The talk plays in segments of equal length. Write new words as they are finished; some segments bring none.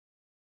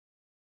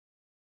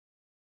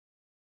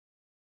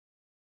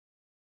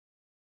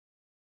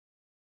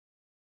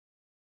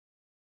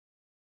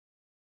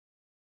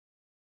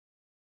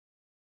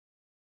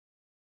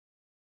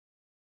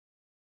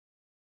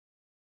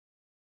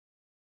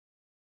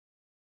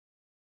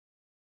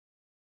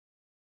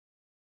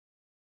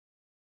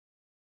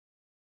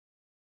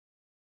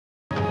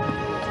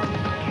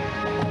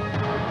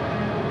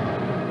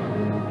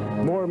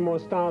more and more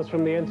stars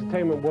from the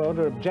entertainment world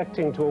are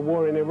objecting to a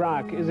war in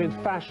Iraq. Is it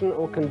fashion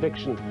or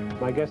conviction?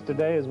 My guest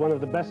today is one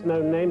of the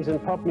best-known names in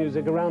pop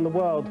music around the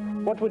world.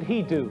 What would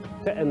he do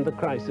to end the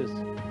crisis?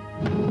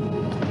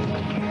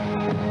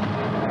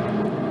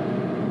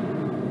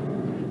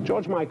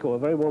 George Michael, a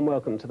very warm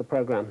welcome to the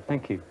program.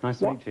 Thank you. Nice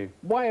to meet you.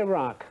 Why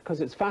Iraq?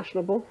 Because it's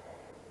fashionable?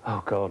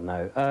 Oh, God,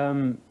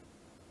 no.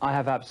 I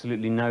have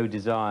absolutely no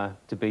desire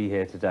to be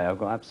here today. I've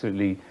got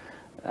absolutely...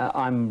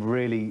 I'm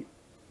really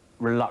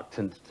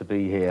reluctant to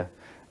be here.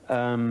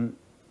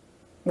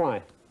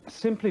 Why?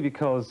 Simply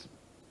because,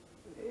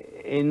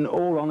 in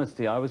all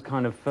honesty, I was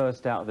kind of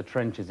first out of the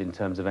trenches in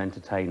terms of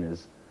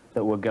entertainers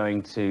that were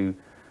going to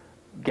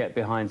get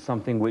behind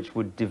something which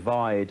would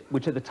divide,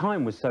 which at the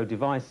time was so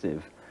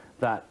divisive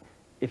that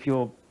if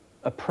you're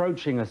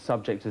approaching a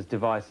subject as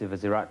divisive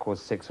as Iraq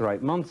was 6 or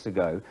 8 months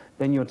ago,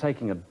 then you're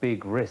taking a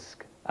big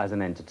risk as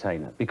an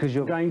entertainer, because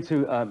you're going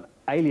to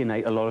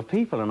alienate a lot of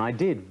people, and I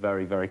did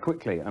very, very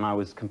quickly, and I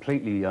was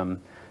completely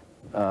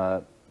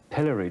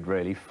pilloried,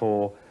 really,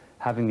 for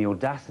having the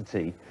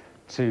audacity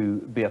to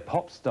be a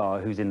pop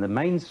star who's in the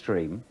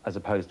mainstream as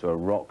opposed to a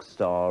rock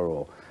star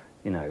or,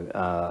 you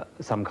know,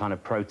 some kind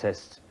of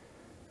protest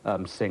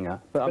singer.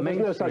 But there's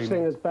no such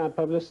thing as bad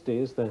publicity,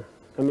 is there?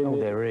 I mean,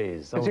 there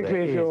is.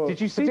 Particularly if you're,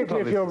 did you see the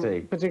publicity?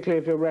 Particularly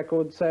if your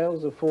record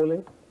sales are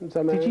falling in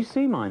some areas. Did you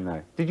see mine,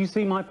 though? Did you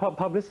see my pop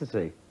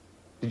publicity?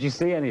 Did you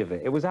see any of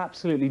it? It was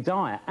absolutely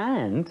dire.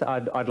 And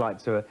I'd like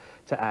to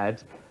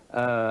add,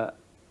 I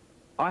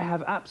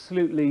have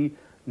absolutely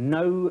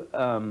no...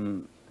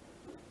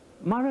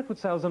 my record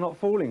sales are not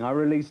falling. I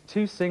released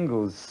 2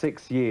 singles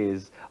 6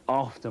 years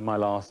after my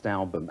last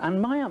album.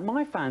 And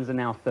my fans are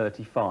now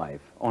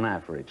 35 on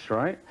average,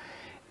 right?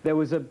 There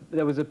was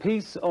a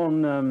piece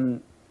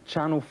on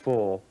Channel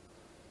 4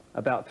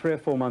 about 3 or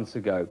 4 months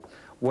ago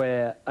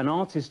where an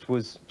artist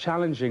was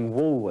challenging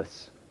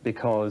Woolworths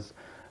because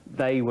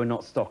they were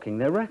not stocking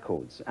their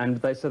records. And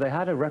so they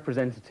had a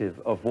representative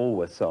of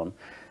Woolworths on,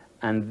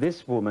 and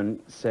this woman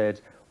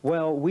said,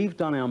 well, we've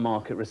done our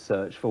market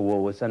research for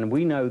Woolworths, and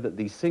we know that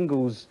the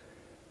singles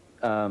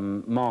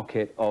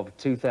market of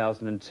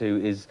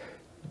 2002 is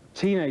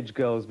teenage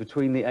girls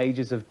between the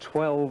ages of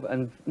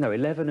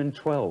 11 and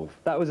 12.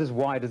 That was as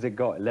wide as it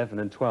got, 11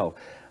 and 12.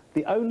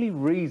 The only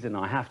reason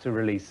I have to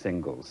release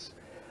singles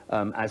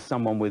as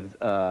someone with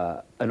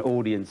an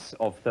audience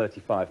of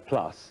 35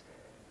 plus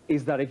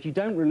is that if you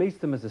don't release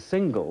them as a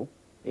single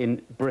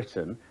in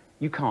Britain,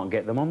 you can't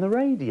get them on the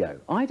radio.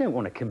 I don't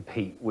want to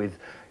compete with,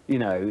 you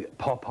know,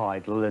 Pop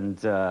Idol and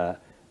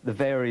the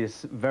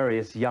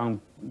various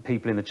young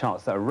people in the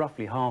charts that are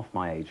roughly half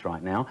my age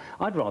right now.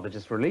 I'd rather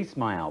just release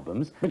my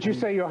albums. But you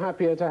say you're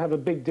happier to have a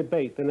big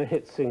debate than a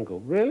hit single.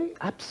 Really?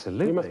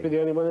 Absolutely. You must be the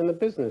only one in the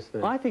business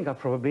then. I think I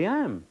probably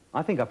am.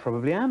 I think I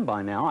probably am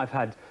by now. I've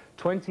had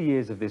 20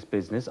 years of this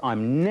business.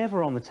 I'm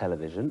never on the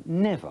television,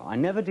 never. I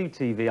never do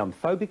TV. I'm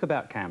phobic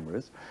about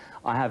cameras.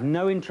 I have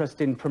no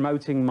interest in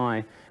promoting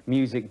my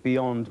music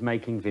beyond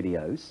making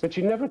videos. But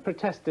you never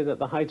protested at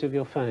the height of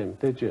your fame,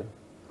 did you?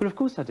 Well, of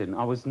course I didn't.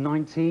 I was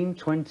 19,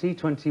 20,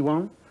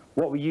 21.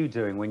 What were you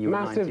doing when you were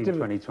 19,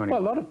 20, 21? Well,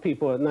 a lot of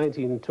people at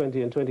 19,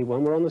 20 and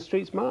 21 were on the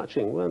streets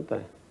marching, weren't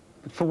they?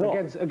 For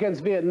what?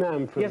 Against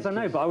Vietnam, for instance. Yes, I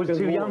know, but I was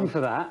too young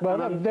for that. Well,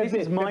 this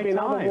is my time. There have been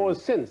other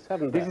wars since,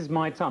 haven't there? This is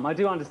my time. I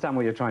do understand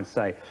what you're trying to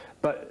say.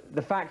 But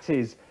the fact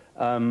is,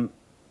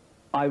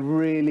 I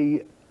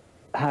really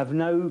have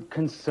no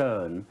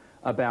concern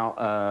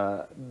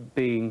about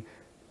being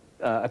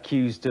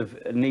accused of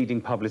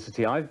needing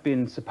publicity. I've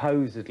been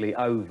supposedly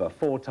over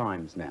 4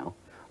 times now.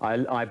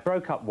 I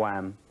broke up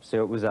Wham,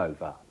 so it was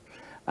over.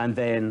 And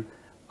then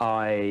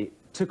I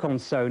took on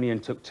Sony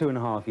and took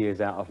 2.5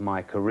 years out of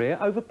my career,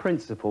 over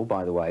principle,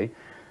 by the way,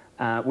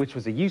 which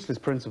was a useless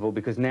principle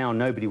because now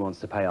nobody wants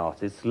to pay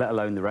artists, let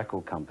alone the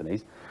record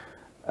companies.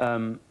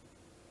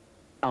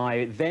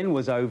 I then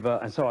was over,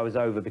 and so I was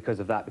over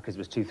because of that, because it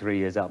was 2-3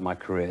 years out of my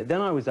career.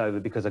 Then I was over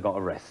because I got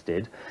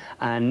arrested,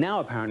 and now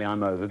apparently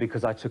I'm over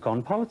because I took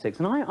on politics,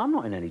 and I'm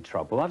not in any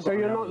trouble. So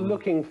you're not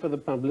looking for the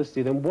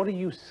publicity, then what are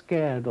you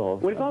scared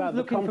of about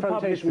the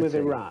confrontation with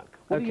Iraq?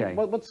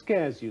 What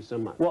scares you so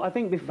much? Well, I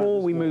think before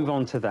we move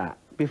on to that,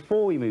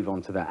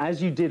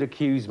 as you did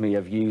accuse me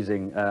of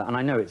using, and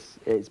I know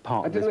it's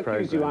part of this program.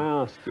 I didn't accuse you, I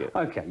asked you.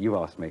 Okay, you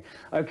asked me.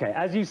 Okay,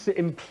 as you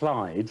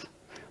implied,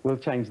 we'll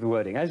change the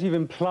wording. As you've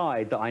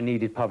implied that I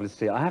needed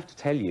publicity, I have to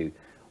tell you,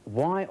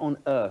 why on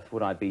earth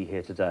would I be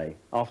here today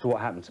after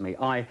what happened to me?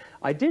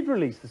 I did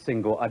release the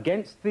single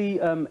against the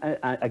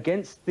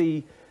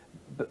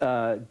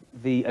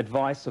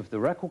advice of the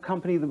record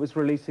company that was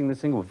releasing the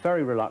single,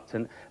 very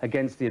reluctant,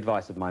 against the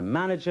advice of my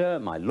manager,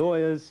 my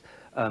lawyers.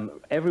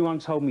 Everyone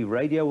told me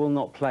radio will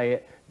not play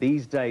it.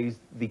 These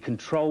days, the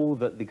control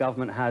that the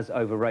government has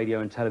over radio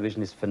and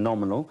television is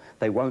phenomenal.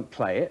 They won't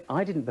play it.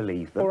 I didn't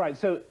believe them. All right,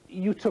 so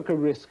you took a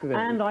risk then,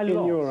 and I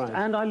lost.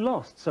 And I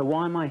lost, so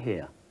why am I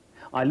here?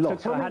 I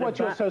lost. So tell me what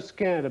you're so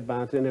scared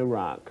about in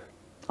Iraq.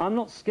 I'm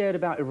not scared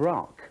about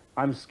Iraq.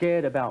 I'm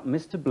scared about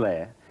Mr.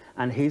 Blair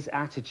and his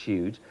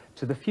attitude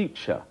to the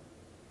future.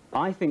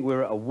 I think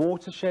we're at a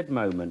watershed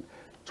moment.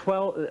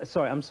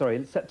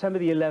 September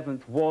the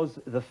 11th was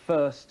the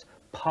first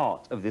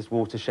part of this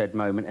watershed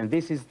moment, and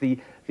this is the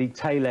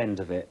tail end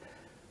of it.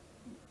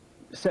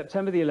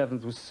 September the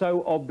 11th was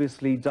so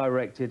obviously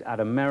directed at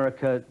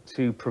America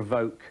to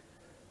provoke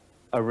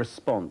a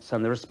response,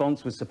 and the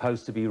response was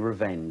supposed to be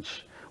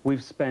revenge.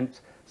 We've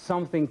spent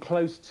something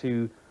close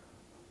to,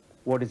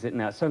 what is it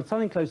now? So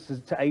something close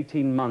to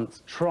 18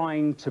 months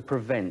trying to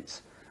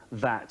prevent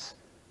that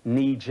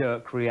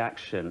knee-jerk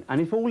reaction. And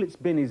if all it's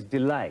been is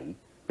delay,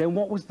 then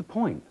what was the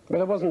point? Well,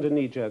 there wasn't a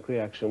knee-jerk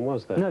reaction,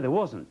 was there? No, there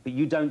wasn't. But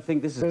you don't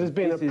think this is... There's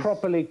been a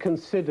properly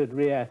considered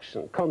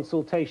reaction,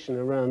 consultation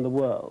around the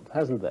world,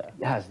 hasn't there?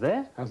 Has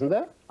there? Hasn't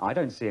there? I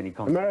don't see any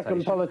consultation.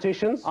 American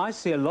politicians? I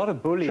see a lot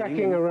of bullying.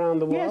 Trekking around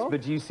the world? Yes,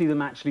 but do you see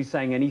them actually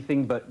saying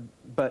anything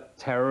but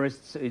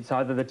terrorists? It's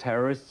either the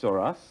terrorists or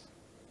us.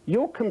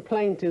 Your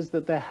complaint is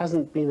that there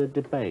hasn't been a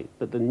debate,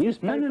 that the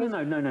newspapers...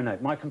 No.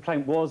 My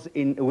complaint was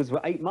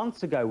 8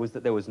 months ago was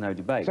that there was no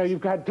debate. So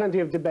you've had plenty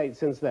of debate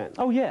since then?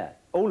 Oh, yeah,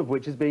 all of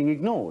which is being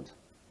ignored.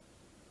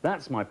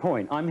 That's my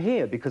point. I'm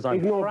here because I'm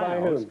ignored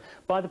proud. By whom?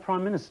 By the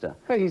Prime Minister.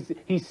 Well,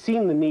 he's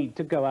seen the need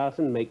to go out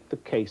and make the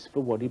case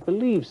for what he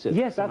believes in.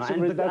 Yes, that's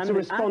a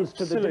response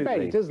to the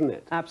debate, isn't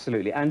it?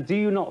 Absolutely. And do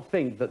you not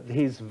think that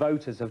his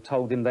voters have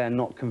told him they're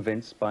not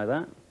convinced by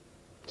that?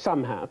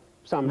 Some have.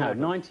 Some no, have.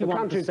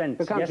 91%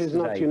 The country's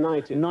not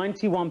united.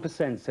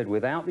 91% said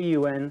without the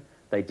UN,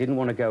 they didn't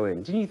want to go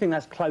in. Do you think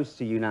that's close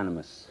to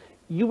unanimous?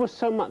 You were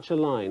so much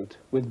aligned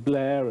with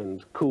Blair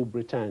and Cool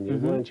Britannia,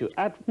 weren't you?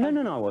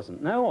 No, I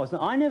wasn't. No, I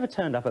wasn't. I never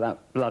turned up at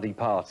that bloody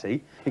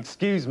party.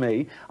 Excuse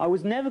me. I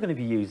was never going to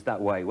be used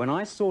that way. When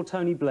I saw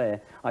Tony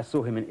Blair, I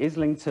saw him in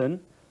Islington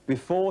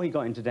before he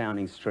got into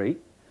Downing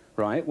Street,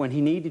 right? When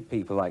he needed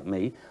people like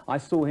me. I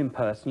saw him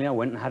personally. I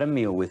went and had a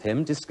meal with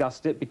him,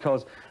 discussed it,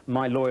 because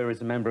my lawyer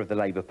is a member of the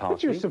Labour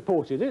Party. But you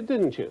supported it,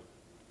 didn't you?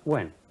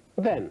 When?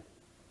 Then.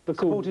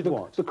 Supported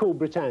what? The Cool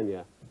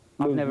Britannia.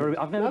 I've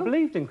never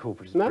believed in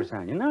corporate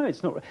Britannia. No,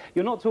 it's not.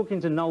 You're not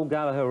talking to Noel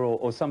Gallagher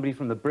or somebody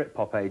from the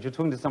Britpop age. You're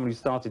talking to somebody who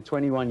started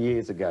 21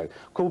 years ago.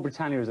 Cool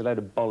Britannia is a load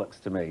of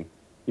bollocks to me,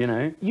 you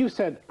know? You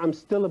said, I'm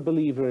still a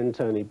believer in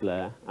Tony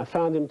Blair. I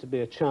found him to be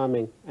a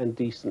charming and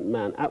decent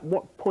man. At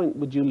what point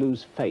would you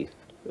lose faith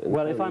in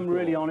Well, Tony if I'm Blair?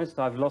 really honest,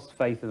 I've lost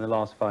faith in the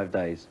last 5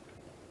 days.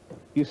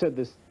 You said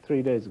this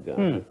 3 days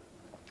ago.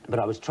 But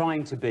I was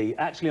trying to be...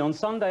 Actually, on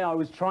Sunday, I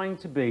was trying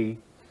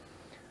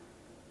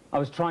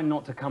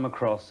not to come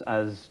across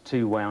as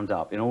too wound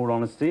up, in all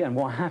honesty, and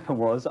what happened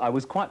was I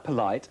was quite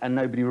polite and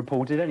nobody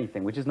reported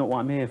anything, which is not what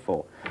I'm here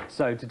for.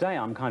 So today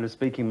I'm kind of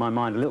speaking my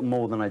mind a little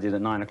more than I did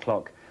at 9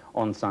 o'clock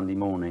on Sunday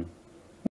morning.